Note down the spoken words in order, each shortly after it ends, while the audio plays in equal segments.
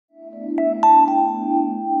Okay,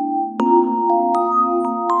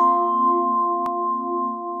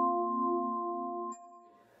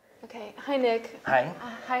 hi Nick. Hi.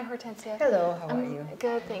 Hi Hortencia. Hello, how are you?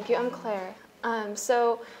 Good, thank you. I'm Claire.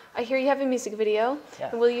 So I hear you have a music video.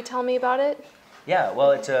 Yeah. Will you tell me about it? Yeah,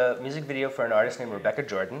 well, it's a music video for an artist named Rebecca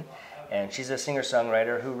Jordan, and she's a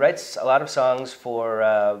singer-songwriter who writes a lot of songs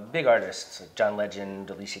for big artists, like John Legend,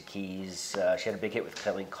 Alicia Keys. She had a big hit with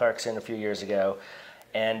Kelly Clarkson a few years ago,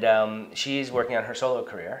 and she's working on her solo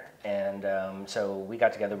career, and so we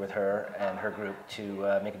got together with her and her group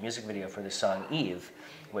to make a music video for this song, Eve,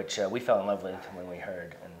 which we fell in love with when we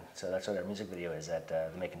heard, and so that's what our music video is at the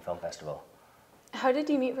Macon Film Festival. How did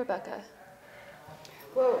you meet Rebecca?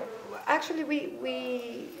 Well, actually,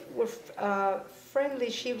 we were friendly.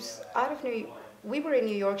 She was out of we were in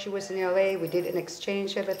New York, she was in LA. We did an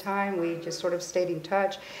exchange at the time. We just sort of stayed in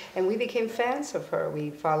touch, and we became fans of her. We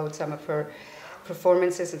followed some of her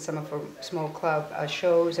performances and some of her small club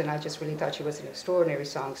shows, and I just really thought she was an extraordinary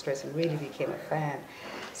songstress and really became a fan.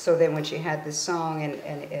 So then when she had this song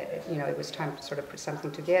and you know, it was time to sort of put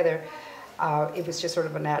something together, it was just sort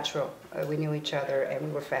of a natural. We knew each other and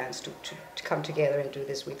we were fans to come together and do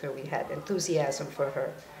this with her. We had enthusiasm for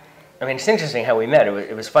her. I mean, it's interesting how we met.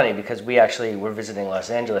 It was funny because we actually were visiting Los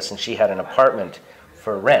Angeles and she had an apartment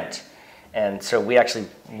for rent. And so we actually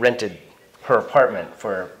rented her apartment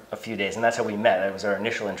for a few days, and that's how we met. That was our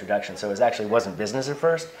initial introduction. So it actually wasn't business at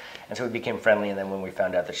first, and so we became friendly, and then when we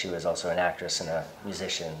found out that she was also an actress and a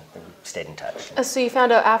musician, we stayed in touch. So you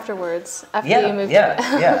found out afterwards, after you moved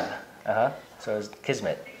Yeah. So it was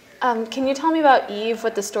kismet. Can you tell me about Eve,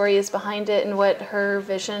 what the story is behind it, and what her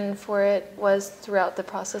vision for it was throughout the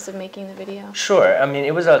process of making the video? Sure. I mean,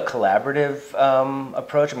 it was a collaborative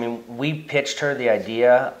approach. I mean, we pitched her the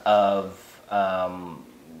idea of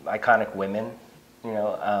iconic women, you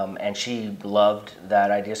know, and she loved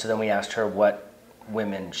that idea. So then we asked her what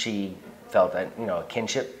women she felt that, you know, a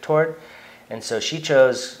kinship toward. And so she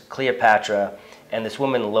chose Cleopatra and this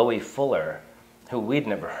woman, Loie Fuller, who we'd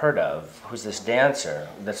never heard of, who's this dancer.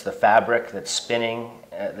 That's the fabric that's spinning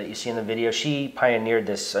that you see in the video. She pioneered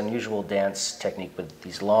this unusual dance technique with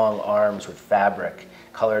these long arms with fabric,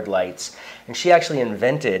 colored lights. And she actually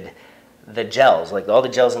invented the gels, like all the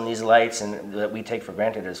gels in these lights and that we take for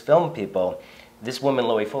granted as film people. This woman,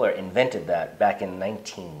 Loie Fuller, invented that back in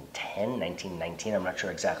 1910, 1919, I'm not sure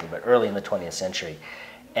exactly, but early in the 20th century.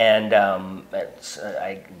 And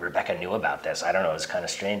Rebecca knew about this. I don't know, it was kind of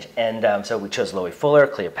strange. And so we chose Loie Fuller,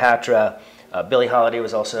 Cleopatra. Billie Holiday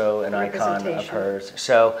was also an icon of hers.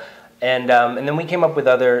 So, and then we came up with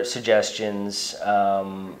other suggestions.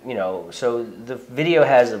 You know, so the video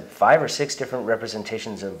has 5 or 6 different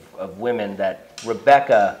representations of women that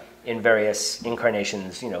Rebecca, in various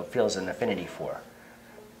incarnations, you know, feels an affinity for.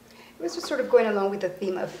 It was just sort of going along with the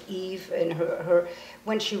theme of Eve and her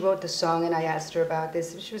when she wrote the song, and I asked her about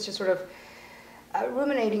this. She was just sort of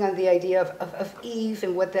ruminating on the idea of Eve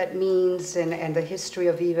and what that means, and the history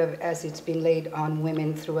of Eve as it's been laid on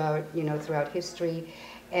women throughout, you know, throughout history.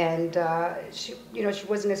 And she, you know, she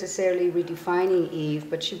wasn't necessarily redefining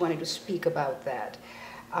Eve, but she wanted to speak about that.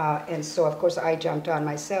 And so, of course, I jumped on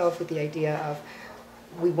myself with the idea of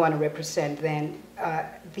we want to represent then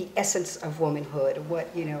the essence of womanhood. What,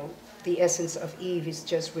 you know, the essence of Eve is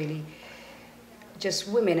just really just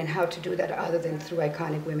women, and how to do that other than through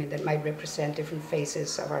iconic women that might represent different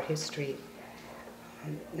phases of our history.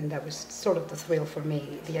 And that was sort of the thrill for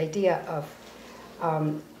me, the idea of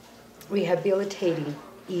rehabilitating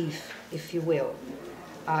Eve, if you will,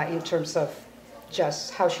 in terms of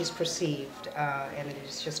just how she's perceived, and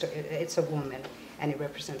it's just it's a woman, and it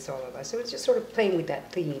represents all of us. So it's just sort of playing with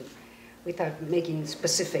that theme without making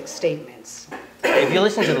specific statements. If you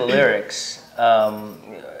listen to the lyrics,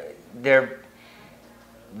 they're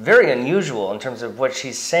very unusual in terms of what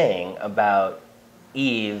she's saying about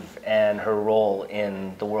Eve and her role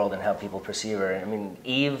in the world and how people perceive her. I mean,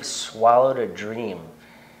 Eve swallowed a dream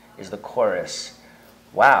is the chorus.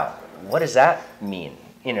 Wow, what does that mean?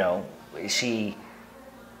 You know, is she,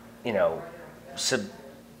 you know,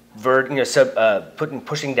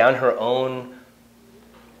 pushing down her own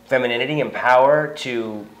femininity and power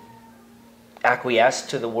to acquiesce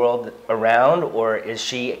to the world around, or is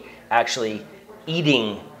she actually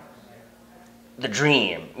eating the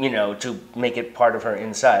dream, you know, to make it part of her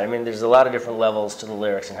inside? I mean, there's a lot of different levels to the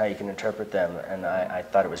lyrics and how you can interpret them, and I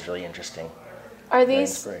thought it was really interesting. Are these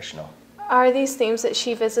inspirational? Are these themes that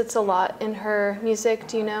she visits a lot in her music?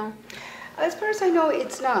 Do you know? As far as I know,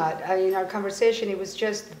 it's not. In our conversation, it was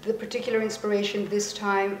just the particular inspiration this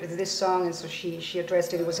time, this song, and so she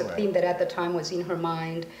addressed it. It was a theme that at the time was in her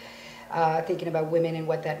mind. thinking about women and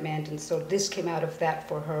what that meant. And so this came out of that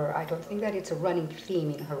for her. I don't think that it's a running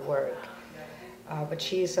theme in her work, but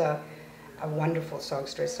she's a wonderful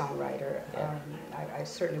songstress, songwriter. Yeah. I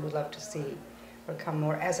certainly would love to see her come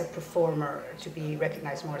more as a performer, to be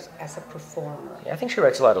recognized more as a performer. Yeah, I think she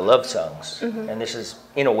writes a lot of love songs, and this is,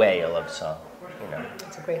 in a way, a love song. You know,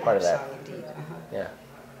 It's a great part of love that. song indeed. Yeah.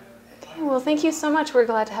 Okay, well, thank you so much. We're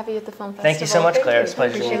glad to have you at the film festival. Thank you so much, Thank Claire. you. It's a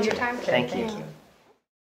pleasure to Appreciate meet your you. time, Claire. Thank you. Thank you.